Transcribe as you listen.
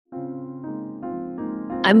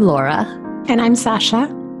I'm Laura. And I'm Sasha.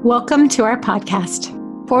 Welcome to our podcast.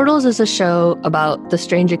 Portals is a show about the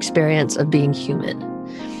strange experience of being human.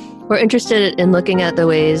 We're interested in looking at the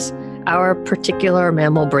ways our particular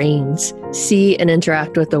mammal brains see and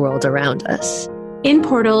interact with the world around us. In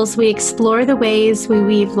Portals, we explore the ways we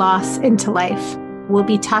weave loss into life. We'll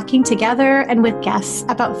be talking together and with guests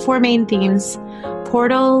about four main themes: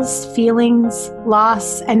 portals, feelings,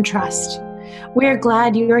 loss, and trust. We're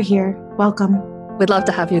glad you're here. Welcome. We'd love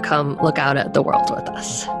to have you come look out at the world with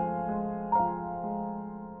us.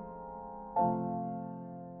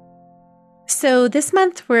 So this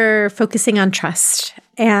month, we're focusing on trust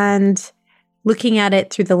and looking at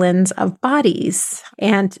it through the lens of bodies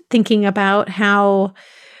and thinking about how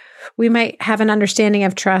we might have an understanding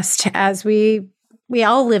of trust as we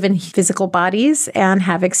all live in physical bodies and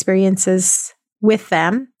have experiences with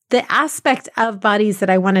them. The aspect of bodies that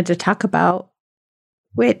I wanted to talk about,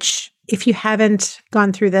 which if you haven't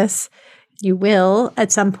gone through this, you will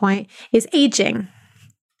at some point, is aging.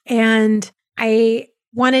 And I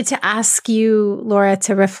wanted to ask you, Laura,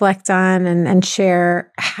 to reflect on and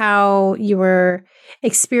share how your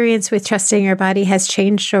experience with trusting your body has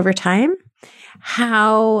changed over time,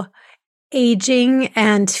 how aging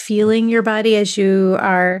and feeling your body as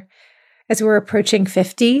we're approaching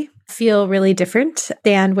 50 feel really different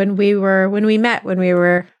than when we met when we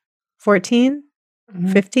were 14,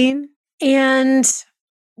 15. And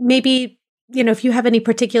maybe, if you have any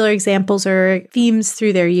particular examples or themes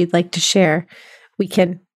through there you'd like to share, we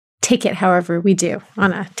can take it however we do,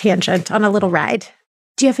 on a tangent, on a little ride.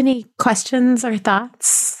 Do you have any questions or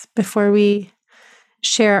thoughts before we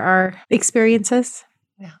share our experiences?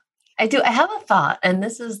 Yeah, I do. I have a thought, and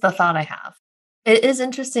this is the thought I have. It is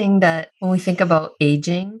interesting that when we think about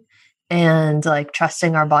aging and like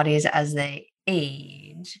trusting our bodies as they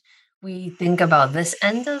age, we think about this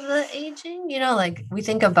end of the aging, like we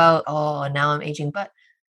think about, oh, now I'm aging. But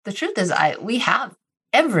the truth is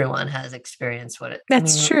everyone has experienced what it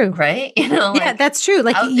That's true. Right? Yeah, that's true.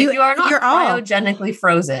 Like if you are not cryogenically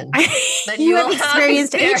frozen, then you have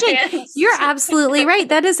experienced aging. You're absolutely right.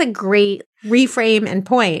 That is a great reframe and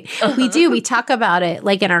point. We talk about it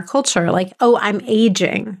like in our culture, like, oh, I'm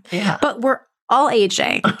aging. Yeah. But we're all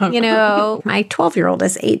aging. My 12-year-old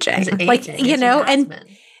is aging. And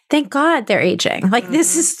thank God they're aging. Like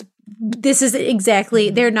this is exactly,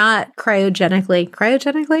 they're not cryogenically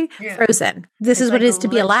frozen. This is what it is to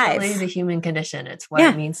be alive. It's the human condition. It's what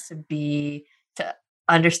it means to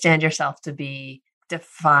understand yourself, to be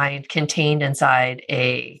defined, contained inside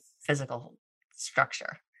a physical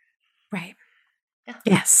structure. Right. Yeah.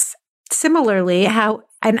 Yes. Similarly,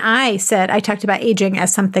 I talked about aging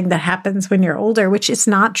as something that happens when you're older, which is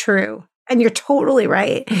not true. And you're totally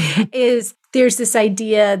right, is there's this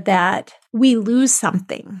idea that we lose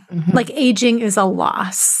something. Like aging is a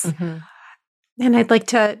loss. And I'd like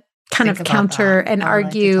to kind of counter and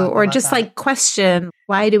argue or just like question,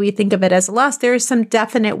 why do we think of it as a loss? There are some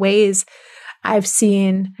definite ways I've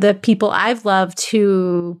seen the people I've loved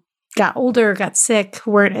who got older, got sick,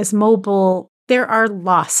 weren't as mobile. There are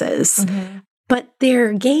losses, but there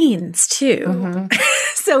are gains too.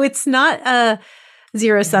 So it's not a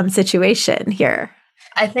zero-sum situation here.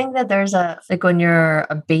 I think that there's when you're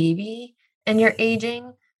a baby and you're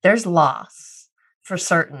aging, there's loss for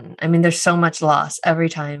certain. I mean, there's so much loss every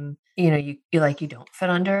time, you don't fit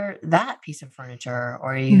under that piece of furniture,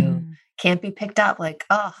 or you can't be picked up. Like,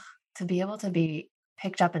 to be able to be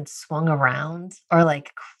picked up and swung around or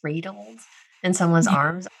like cradled in someone's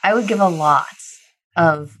arms, I would give a lot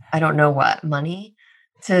of, I don't know what, money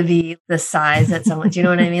to be the size that someone, do you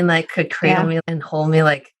know what I mean? Like could cradle me and hold me,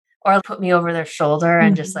 like, or put me over their shoulder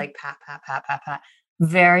and just like pat, pat, pat, pat, pat.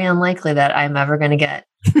 Very unlikely that I'm ever going to get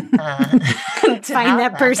find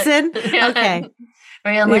that person. Okay.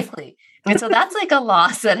 Very unlikely. And so that's like a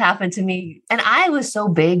loss that happened to me. And I was so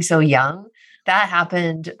big, so young. That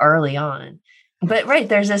happened early on. But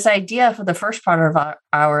there's this idea for the first part of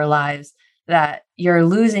our lives that you're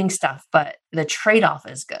losing stuff, but the trade-off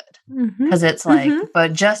is good. Because it's like,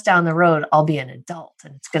 but just down the road, I'll be an adult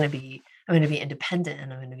and I'm going to be independent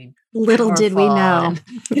and I'm going to be little did we know.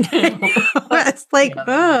 It's like,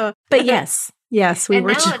 but yes, we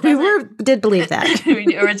did believe that.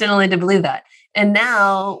 We originally did believe that. And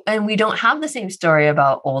now, we don't have the same story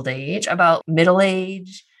about old age, about middle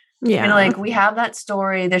age. Yeah. We have that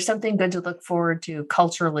story. There's something good to look forward to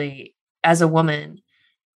culturally as a woman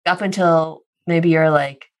up until maybe you're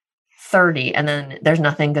like 30, and then there's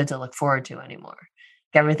nothing good to look forward to anymore.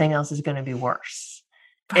 Everything else is going to be worse.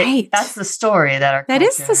 Right. That's the story that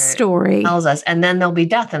is the story tells us. And then there'll be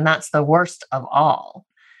death, and that's the worst of all.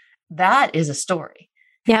 That is a story.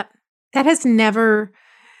 Yep. That has never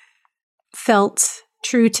felt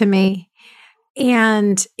true to me.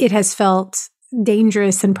 And it has felt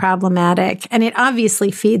dangerous and problematic. And it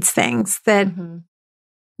obviously feeds things that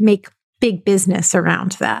make big business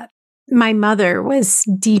around that. My mother was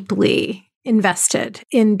deeply invested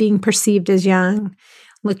in being perceived as young,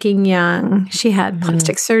 looking young. She had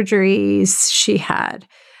plastic surgeries. She had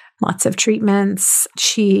lots of treatments.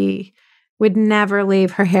 She would never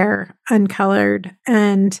leave her hair uncolored.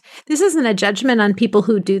 And this isn't a judgment on people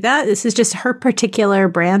who do that. This is just her particular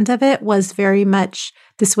brand of it was very much,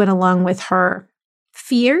 this went along with her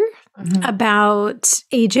fear about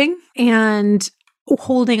aging and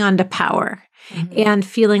holding on to power and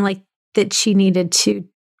feeling like that she needed to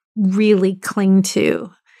really cling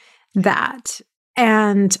to that.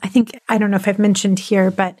 And I don't know if I've mentioned here,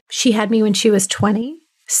 but she had me when she was 20.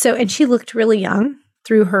 So, and she looked really young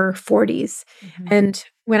through her 40s. And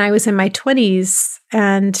when I was in my 20s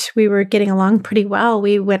and we were getting along pretty well,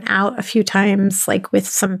 we went out a few times, like with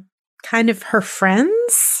some kind of her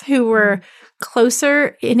friends who were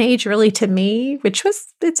closer in age really to me, which was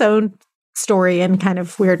its own story and kind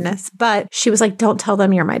of weirdness. But she was like, don't tell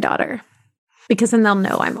them you're my daughter because then they'll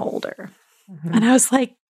know I'm older. And I was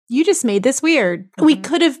like, you just made this weird. We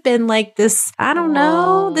could have been like this, I don't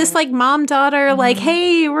know, this like mom daughter, like,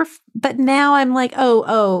 hey, but now I'm like,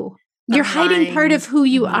 oh, you're hiding part of who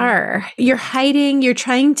you are. You're hiding, you're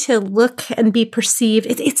trying to look and be perceived.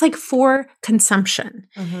 It's like for consumption.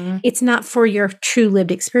 It's not for your true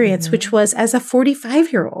lived experience, which was as a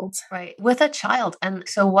 45-year-old. Right. With a child. And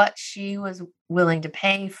so what she was willing to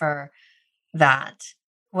pay for that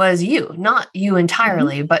was you, not you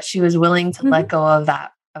entirely, but she was willing to let go of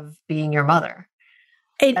that, of being your mother.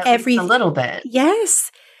 And every a little bit.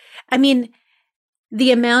 Yes. I mean,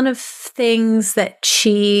 the amount of things that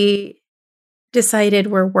she decided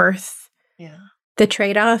were worth the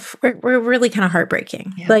trade-off were really kind of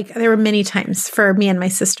heartbreaking. Like there were many times for me and my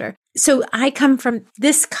sister. So I come from,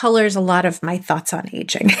 this colors a lot of my thoughts on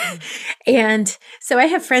aging. And so I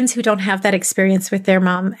have friends who don't have that experience with their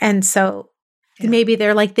mom. And so maybe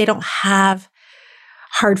they're like, they don't have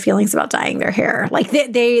hard feelings about dyeing their hair. Like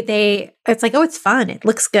they it's like, oh, it's fun. It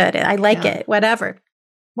looks good. I like it, whatever.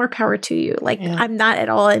 More power to you. Like I'm not at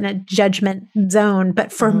all in a judgment zone,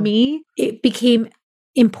 but for me, it became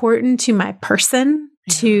important to my person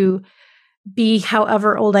to be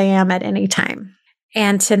however old I am at any time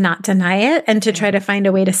and to not deny it and to try to find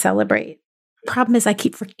a way to celebrate. Problem is I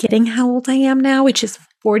keep forgetting how old I am now, which is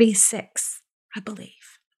 46, I believe.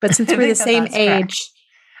 But since we're the same age,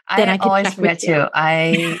 then I always forget too.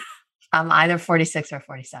 I'm either 46 or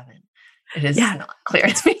 47. It is not clear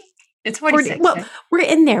to me. It's 46. Well, right? We're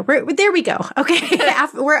in there. There we go. Okay.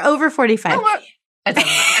 We're over 45. It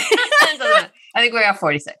doesn't matter. I think we're at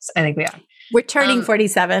 46. I think we are. We're turning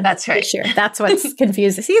 47. That's right. This year. That's what's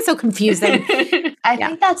confusing. See, it's so confusing. I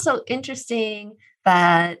think that's so interesting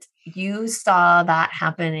that you saw that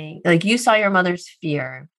happening. Like you saw your mother's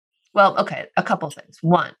fear. Well, okay, a couple of things.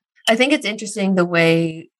 One, I think it's interesting the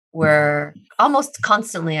way we're almost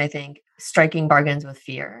constantly, I think, striking bargains with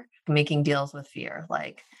fear, making deals with fear.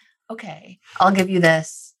 Like, okay, I'll give you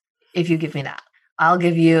this if you give me that. I'll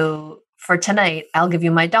give you, for tonight, I'll give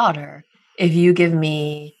you my daughter if you give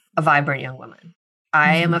me a vibrant young woman.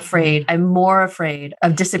 I am afraid, I'm more afraid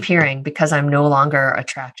of disappearing because I'm no longer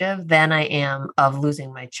attractive than I am of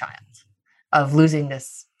losing my child, of losing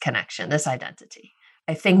this connection, this identity.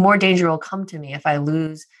 I think more danger will come to me if I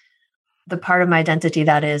lose the part of my identity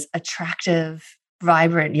that is attractive,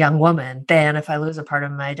 vibrant young woman than if I lose a part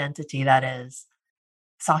of my identity that is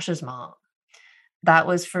Sasha's mom. That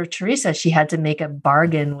was for Teresa. She had to make a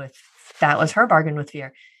bargain with, that was her bargain with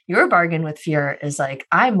fear. Your bargain with fear is like,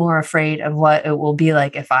 I'm more afraid of what it will be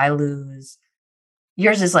like if I lose.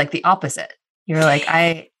 Yours is like the opposite. You're like,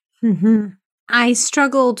 I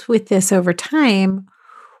struggled with this over time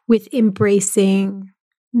with embracing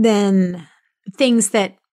then things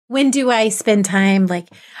that, when do I spend time? Like,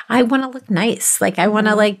 I want to look nice. Like, I want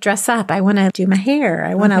to like dress up. I want to do my hair.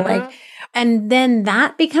 I want to like, and then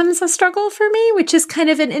that becomes a struggle for me, which is kind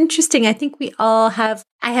of an interesting, I think we all have,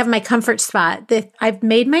 I have my comfort spot that I've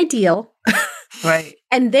made my deal. Right.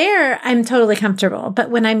 And there I'm totally comfortable. But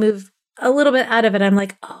when I move a little bit out of it, I'm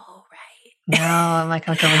like, oh, right. Now I'm like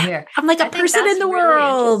comfortable here. I'm like a person in the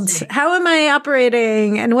world. How am I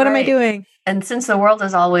operating? And what am I doing? And since the world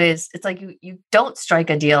is always, it's like you don't strike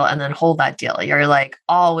a deal and then hold that deal. You're like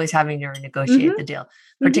always having to negotiate the deal,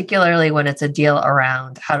 particularly when it's a deal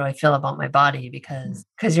around how do I feel about my body? Because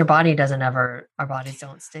your body doesn't ever, our bodies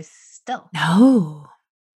don't stay still. No.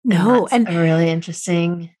 And that's a really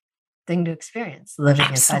interesting thing to experience, living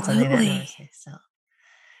inside something that never stays still.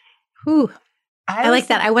 Whew. I like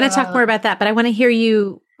that. I want to talk more about that, but I want to hear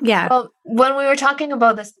you. Yeah. Well, when we were talking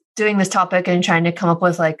about doing this topic and trying to come up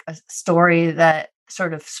with like a story that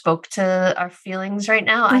sort of spoke to our feelings right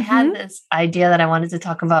now, I had this idea that I wanted to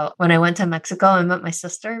talk about when I went to Mexico. I met my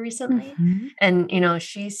sister recently, and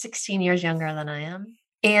she's 16 years younger than I am.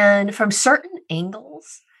 And from certain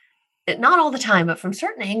angles, not all the time, but from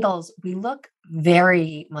certain angles, we look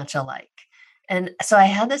very much alike. And so I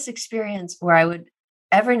had this experience where I would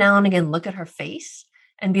every now and again look at her face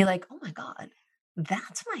and be like, oh my God,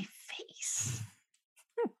 that's my face.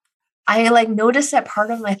 I like noticed that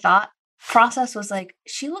part of my thought process was like,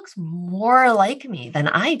 she looks more like me than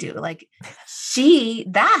I do. Like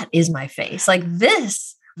that is my face. Like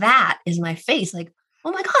that is my face. Like,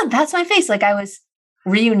 oh my God, that's my face. Like I was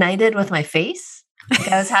reunited with my face. Like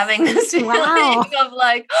I was having this feeling of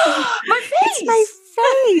like, oh, my face. It's my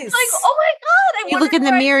face. Like, oh my God. You look in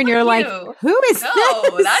the mirror and you're like, who is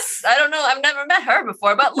this? I don't know. I've never met her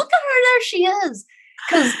before, but look at her. There she is.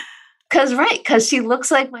 Because she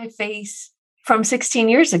looks like my face from 16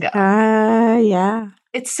 years ago. Yeah.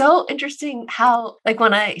 It's so interesting how, like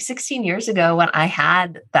 16 years ago, when I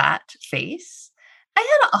had that face, I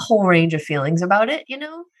had a whole range of feelings about it,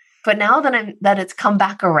 But now that it's come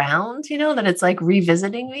back around, that it's like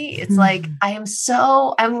revisiting me, it's like, I'm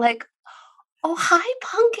like, oh, hi,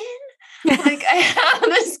 Pumpkin. Like I have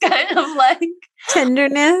this kind of like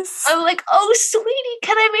tenderness. I'm like, oh, sweetie,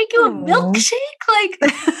 can I make you a milkshake? Like,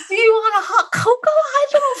 do you want a hot cocoa? Hi,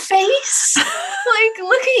 little face. Like,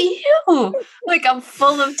 look at you. Like, I'm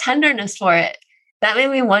full of tenderness for it. That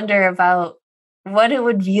made me wonder about what it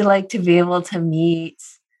would be like to be able to meet,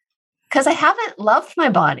 because I haven't loved my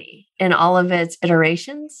body in all of its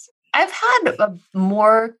iterations. I've had a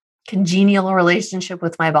more congenial relationship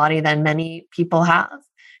with my body than many people have,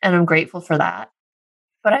 and I'm grateful for that.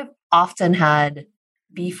 But I've often had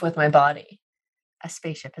beef with my body. A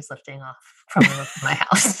spaceship is lifting off from the roof of my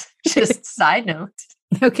house. Just side note.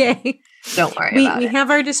 Okay. Don't worry about it. We have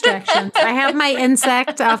our distractions. I have my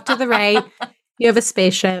insect off to the right. You have a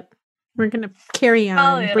spaceship. We're going to carry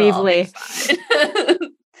on bravely.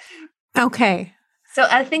 Okay. So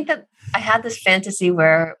I think that I had this fantasy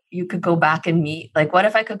where you could go back and meet, like, what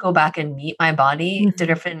if I could go back and meet my body, to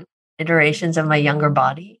different iterations of my younger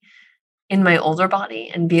body in my older body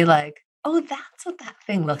and be like, oh, that's what that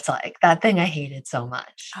thing looks like. That thing I hated so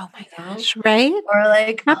much. Oh my gosh. Right? Or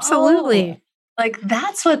like, absolutely. Like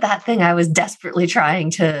that's what that thing I was desperately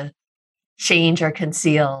trying to change or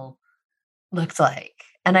conceal looked like.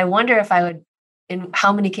 And I wonder if I would, in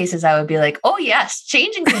how many cases I would be like, oh yes,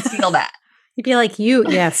 change and conceal that. You'd be like,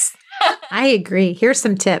 yes, I agree. Here's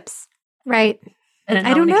some tips. Right. And in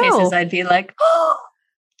how many cases I'd be like,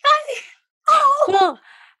 Well,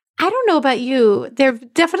 I don't know about you. There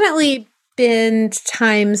have definitely been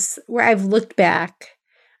times where I've looked back.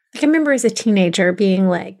 Like I remember as a teenager being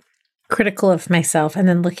like critical of myself and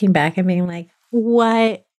then looking back and being like,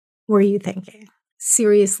 what were you thinking?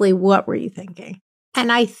 Seriously, what were you thinking?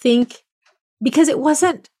 And I think because it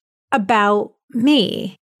wasn't about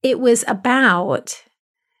me, it was about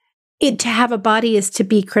it. To have a body is to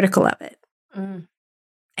be critical of it.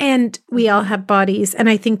 And we all have bodies. And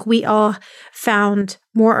I think we all found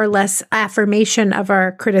more or less affirmation of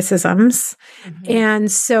our criticisms.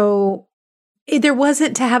 And so there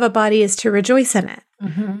wasn't to have a body is to rejoice in it.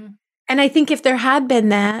 And I think if there had been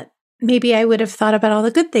that, maybe I would have thought about all the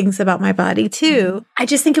good things about my body too. I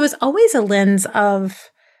just think it was always a lens of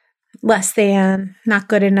less than, not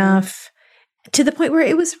good enough, to the point where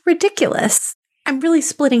it was ridiculous. I'm really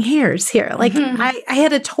splitting hairs here. Like I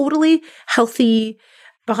had a totally healthy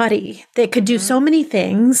body that could do so many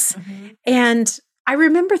things. And I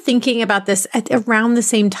remember thinking about this at around the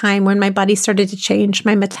same time when my body started to change.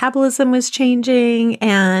 My metabolism was changing,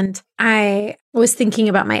 and I was thinking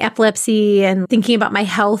about my epilepsy and thinking about my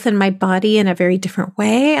health and my body in a very different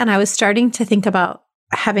way. And I was starting to think about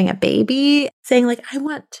having a baby, saying like, I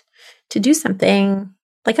want to do something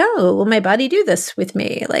like, oh, will my body do this with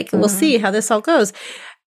me? Like, we'll see how this all goes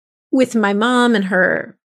with my mom and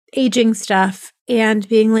her aging stuff, and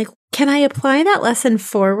being like, can I apply that lesson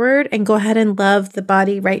forward and go ahead and love the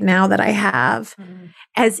body right now that I have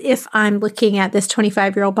as if I'm looking at this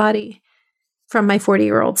 25-year-old body from my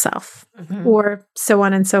 40-year-old self or so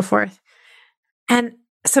on and so forth. And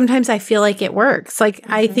sometimes I feel like it works. Like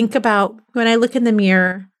I think about when I look in the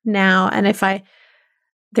mirror now, and if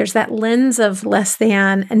there's that lens of less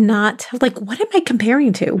than, and not like, what am I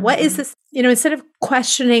comparing to? What is this? Instead of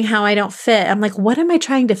questioning how I don't fit, I'm like, what am I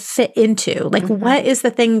trying to fit into? Like, what is the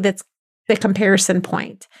thing that's the comparison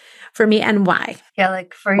point for me, and why? Yeah.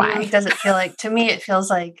 Like for you, does it feel like, to me, it feels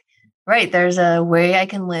like Right. There's a way I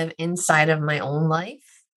can live inside of my own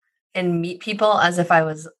life and meet people as if I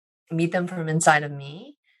was meet them from inside of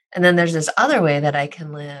me. And then there's this other way that I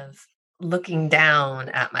can live looking down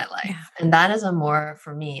at my Yeah. life. And that is a more,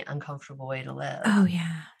 for me, uncomfortable way to live. Oh,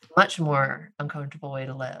 yeah. Much more uncomfortable way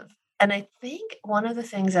to live. And I think one of the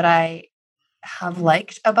things that I have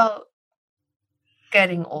liked about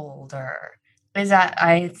getting older is that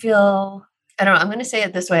I feel, I don't know, I'm going to say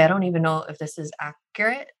it this way. I don't even know if this is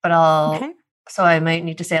accurate, but Okay. so I might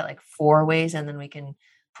need to say it like 4 ways and then we can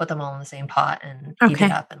put them all in the same pot and heat it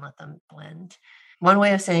Okay. up and let them blend. One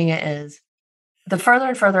way of saying it is the further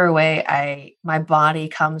and further away my body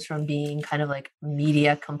comes from being kind of like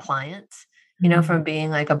media compliant, from being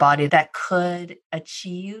like a body that could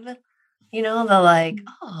achieve, the like,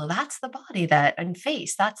 oh, that's the body that and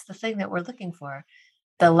face, that's the thing that we're looking for.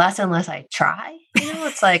 The less and less I try,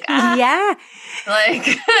 it's like, Yeah. like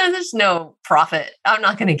there's no profit. I'm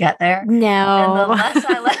not going to get there. And the No. less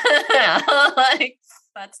I like,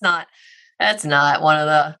 that's not one of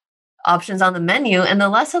the options on the menu. And the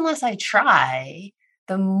less and less I try,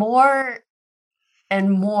 the more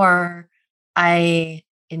and more I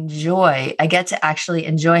get to actually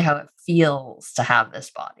enjoy how it feels to have this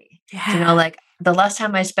body. Yeah. Like the less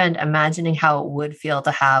time I spend imagining how it would feel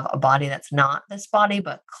to have a body that's not this body,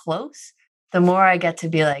 but close, the more I get to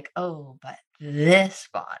be like, oh, but this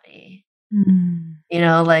body,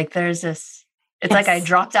 like there's this, it's like I Yes.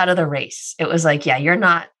 dropped out of the race. It was like, yeah, you're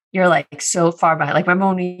like so far behind. Like remember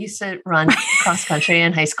when we used to run cross country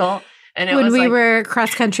in high school? And it When was we like, were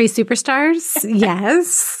cross country superstars?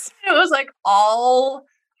 Yes. it was like all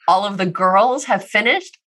of the girls have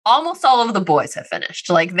finished. Almost all of the boys have finished.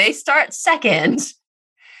 Like they start second.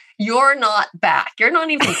 You're not back. You're not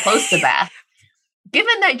even close to back.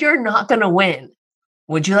 Given that you're not going to win,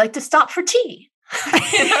 would you like to stop for tea?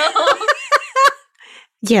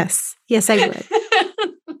 Yes. Yes, I would.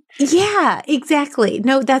 Yeah, exactly.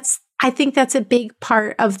 No, I think that's a big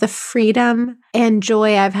part of the freedom and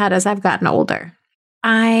joy I've had as I've gotten older.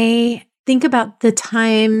 I think about the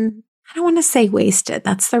time, I don't want to say wasted,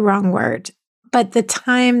 that's the wrong word, but the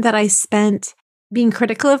time that I spent being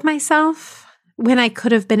critical of myself when I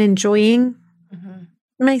could have been enjoying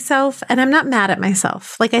myself. And I'm not mad at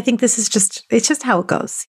myself. Like, I think it's just how it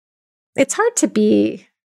goes. It's hard to be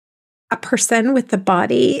a person with the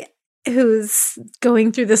body who's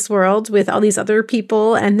going through this world with all these other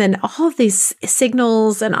people and then all of these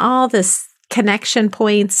signals and all this connection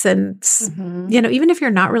points. And, even if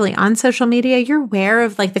you're not really on social media, you're aware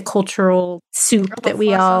of like the cultural soup that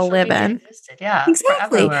we all live in. Existed. Yeah,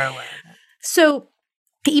 exactly. So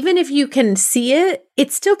even if you can see it,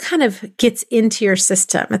 it still kind of gets into your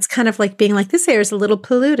system. It's kind of like being like, this air is a little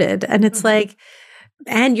polluted. And it's like,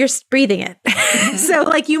 and you're breathing it. So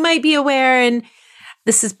like you might be aware and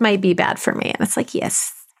might be bad for me. And it's like,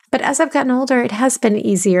 yes. But as I've gotten older, it has been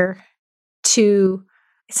easier to,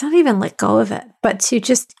 it's not even let go of it, but to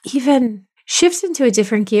just even shift into a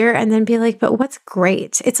different gear and then be like, but what's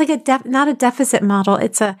great? It's like not a deficit model.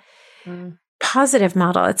 It's a positive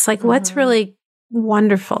model. It's like, what's really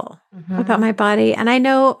wonderful about my body? And I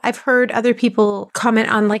know I've heard other people comment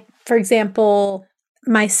on, like, for example,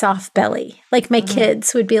 my soft belly. Like my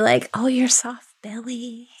kids would be like, oh, your soft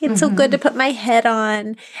belly. It's so good to put my head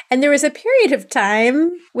on. And there was a period of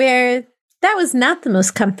time where that was not the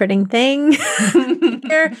most comforting thing.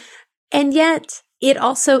 And yet it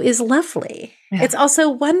also is lovely. Yeah. It's also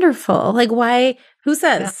wonderful. Like who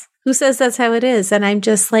says? Yeah. Who says that's how it is? And I'm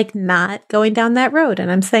just like not going down that road.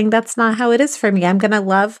 And I'm saying that's not how it is for me. I'm going to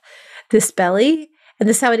love this belly. And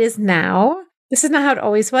this is how it is now. This is not how it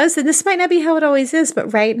always was. And this might not be how it always is.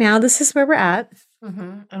 But right now, this is where we're at.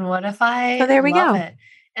 And what if I there we love go. it?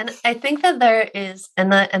 And I think that there is,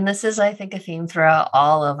 and this is, I think, a theme throughout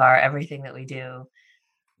all of our everything that we do,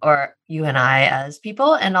 or you and I as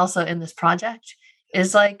people, and also in this project,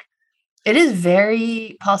 is like, it is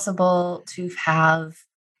very possible to have,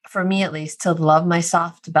 for me at least, to love my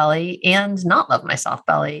soft belly and not love my soft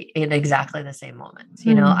belly in exactly the same moment.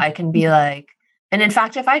 I can be like, and in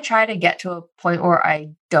fact, if I try to get to a point where I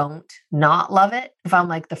don't not love it, if I'm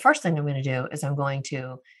like, the first thing I'm going to do is I'm going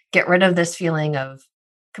to get rid of this feeling of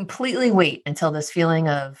completely wait until this feeling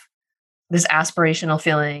of this aspirational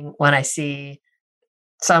feeling when I see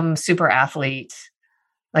some super athlete.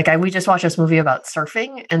 Like we just watched this movie about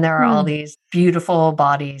surfing and there are all these beautiful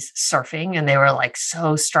bodies surfing and they were like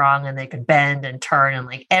so strong and they could bend and turn and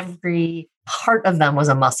like every part of them was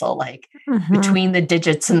a muscle, like between the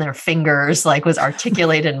digits in their fingers, like was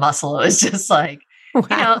articulated muscle. It was just like,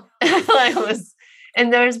 wow.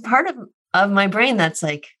 And there's part of my brain that's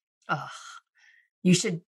like, oh, you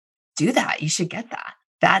should do that. You should get that.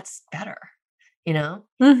 that's better, you know?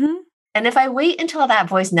 Mm-hmm. And if I wait until that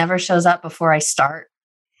voice never shows up before I start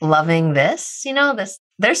loving this,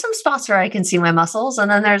 there's some spots where I can see my muscles,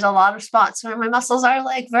 and then there's a lot of spots where my muscles are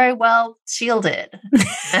like very well shielded.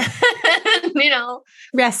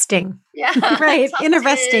 Resting. Yeah. Right. In a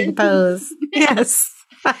resting pose. Yes.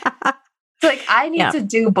 Like I need to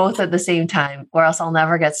do both at the same time, or else I'll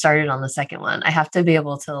never get started on the second one. I have to be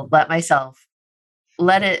able to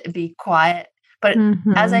let it be quiet. But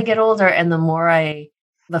as I get older and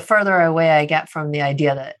the further away I get from the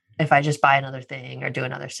idea that if I just buy another thing or do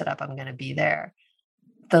another sit-up, I'm going to be there,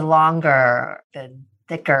 the longer, the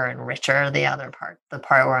thicker and richer the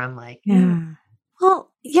part where I'm like,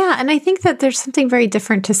 Well, yeah. And I think that there's something very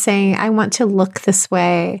different to saying, I want to look this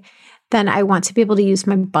way, than I want to be able to use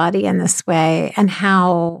my body in this way, and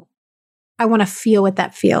how I want to feel what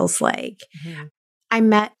that feels like. Mm-hmm. I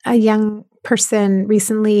met a young person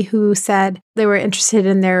recently who said they were interested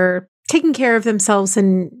in their taking care of themselves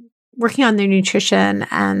and working on their nutrition,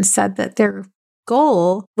 and said that their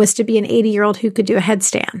goal was to be an 80-year-old who could do a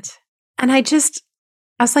headstand. And I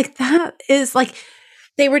was like, that is like,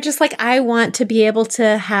 they were just like, I want to be able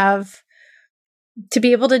to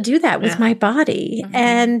do that with my body. Mm-hmm.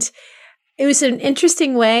 And it was an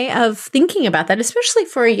interesting way of thinking about that, especially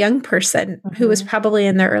for a young person who was probably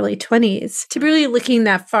in their early 20s, to be really looking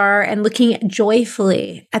that far and looking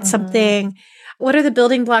joyfully at something. What are the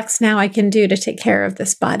building blocks now I can do to take care of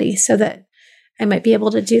this body so that I might be able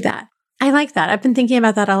to do that? I like that. I've been thinking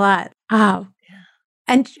about that a lot.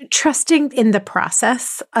 And trusting in the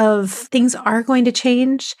process of things are going to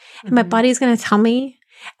change, and my body's going to tell me,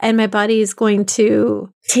 and my body is going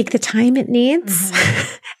to take the time it needs.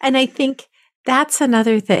 And I think that's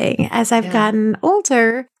another thing. As I've gotten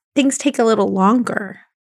older, things take a little longer.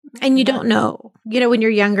 And you don't know, when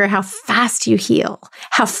you're younger, how fast you heal,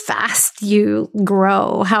 how fast you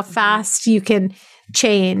grow, how fast you can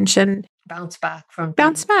change and bounce back.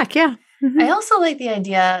 Yeah. I also like the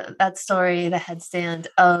idea, that story, the headstand,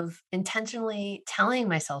 of intentionally telling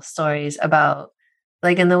myself stories about,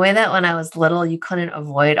 like, in the way that when I was little, you couldn't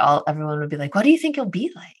avoid everyone would be like, what do you think you'll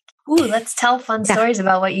be like? Ooh, let's tell fun stories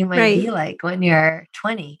about what you might be like when you're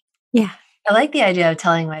 20. Yeah. I like the idea of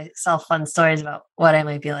telling myself fun stories about what I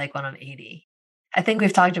might be like when I'm 80. I think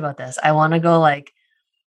we've talked about this. I want to go like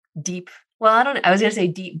deep. Well, I was going to say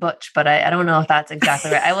deep butch, but I don't know if that's exactly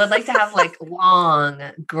right. I would like to have like long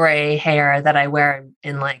gray hair that I wear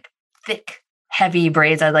in like thick, heavy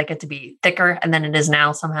braids. I'd like it to be thicker than it is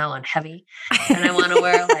now somehow, and heavy. And I want to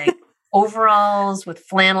wear like overalls with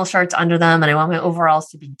flannel shirts under them. And I want my overalls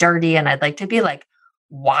to be dirty. And I'd like to be like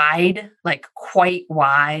wide, like quite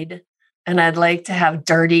wide. And I'd like to have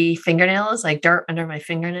dirty fingernails, like dirt under my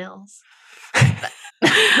fingernails.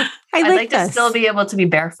 I'd like to still be able to be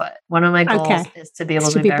barefoot. One of my goals is to be able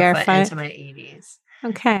to be barefoot into my 80s.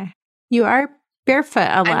 Okay. You are barefoot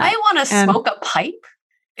a lot. I might want to smoke a pipe.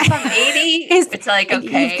 If I'm 80, it's like,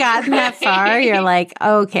 okay. You've gotten that far. You're like,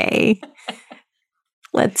 okay,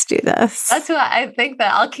 let's do this. That's what I think,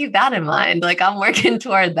 that I'll keep that in mind. Like, I'm working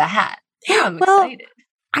toward that. Yeah, I'm excited.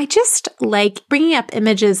 I just like bringing up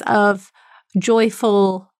images of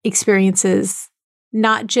joyful experiences,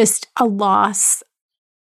 not just a loss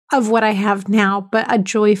of what I have now, but a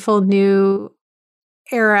joyful new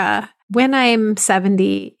era when I'm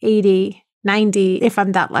 70, 80, 90, if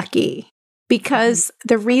I'm that lucky. Because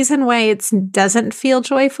the reason why it doesn't feel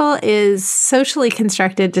joyful is socially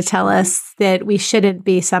constructed to tell us that we shouldn't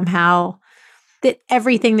be somehow, that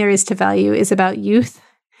everything there is to value is about youth.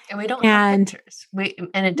 And we don't have pictures.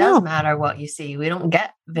 And it does matter what you see. We don't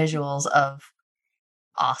get visuals of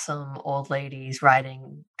awesome old ladies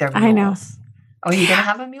riding their mules. I know. Are you going to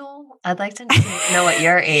have a mule? I'd like to know what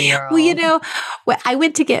your 80-year-old. Well, I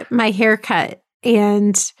went to get my hair cut,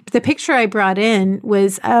 and the picture I brought in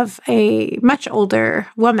was of a much older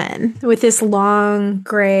woman with this long,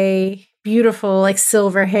 gray, beautiful, like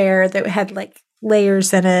silver hair that had like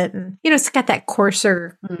layers in it. And, it's got that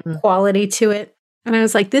coarser quality to it. And I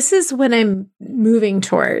was like, this is what I'm moving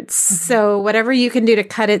towards. So whatever you can do to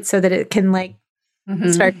cut it so that it can like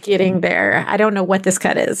start getting there. I don't know what this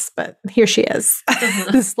cut is, but here she is,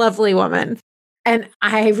 this lovely woman. And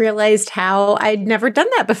I realized how I'd never done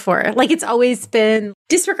that before. Like, it's always been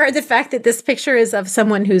disregard the fact that this picture is of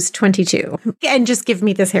someone who's 22 and just give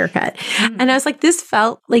me this haircut. And I was like, this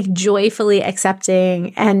felt like joyfully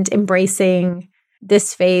accepting and embracing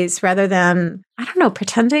this phase rather than, I don't know,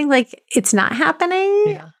 pretending like it's not happening.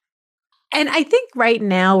 Yeah. And I think right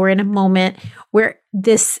now we're in a moment where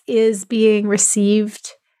this is being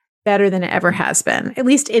received better than it ever has been. At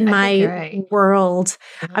least in my world,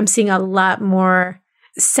 I'm seeing a lot more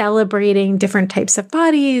celebrating different types of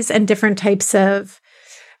bodies and different types of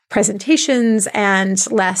presentations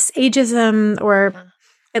and less ageism, or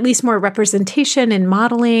at least more representation in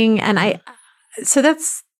modeling. And it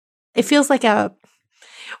feels like a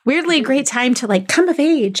weirdly great time to like come of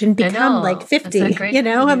age and become like 50,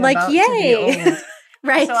 I'm like, yay.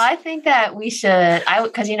 Right. So I think that we should,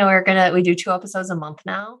 because, we do 2 episodes a month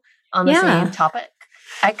now on the same topic.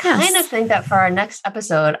 I kind of think that for our next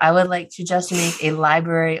episode, I would like to just make a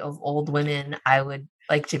library of old women I would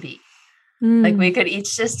like to be. Like we could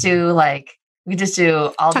each just do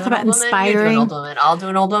I'll talk do about an old inspiring. woman, you do an old woman, I'll do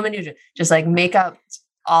an old woman, you do, just like make up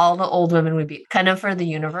all the old women would be kind of for the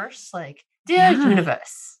universe, like dear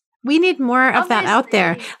universe. We need more of that out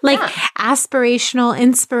there. Like aspirational,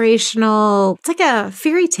 inspirational. It's like a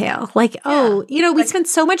fairy tale. Like, we spend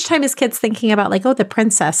so much time as kids thinking about like, the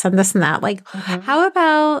princess and this and that. Like, how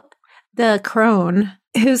about the crone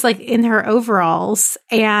who's like in her overalls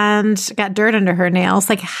and got dirt under her nails?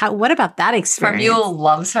 Like, what about that experience? Hermule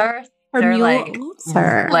loves her. They're loves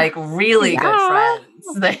her. Like really good friends.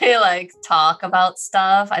 They like talk about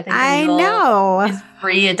stuff. I think I know it's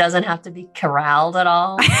free. It doesn't have to be corralled at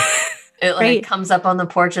all. It like comes up on the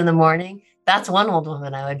porch in the morning. That's one old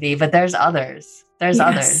woman I would be, but there's others.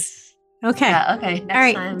 Others. Okay. Yeah, okay. Next all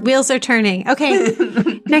right. time. Wheels are turning. Okay.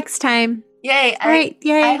 Next time. Yay. All right.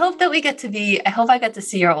 Yay. I hope that I hope I get to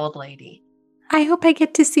see your old lady. I hope I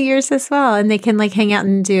get to see yours as well. And they can like hang out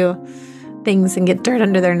and do things and get dirt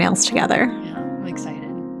under their nails together. Yeah. I'm excited.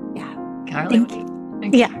 Yeah. Carly. Thank you.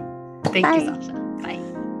 Yeah. Thank Bye. you, Sasha. Bye.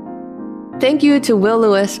 Thank you to Will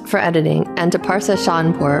Lewis for editing and to Parsa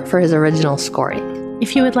Shanpur for his original scoring.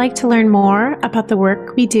 If you would like to learn more about the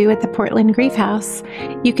work we do at the Portland Grief House,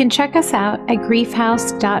 you can check us out at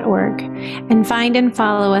griefhouse.org and find and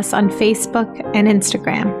follow us on Facebook and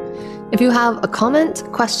Instagram. If you have a comment,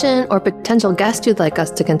 question, or potential guest you'd like us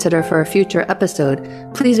to consider for a future episode,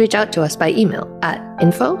 please reach out to us by email at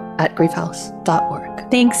info@griefhouse.org.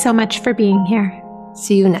 Thanks so much for being here.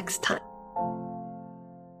 See you next time.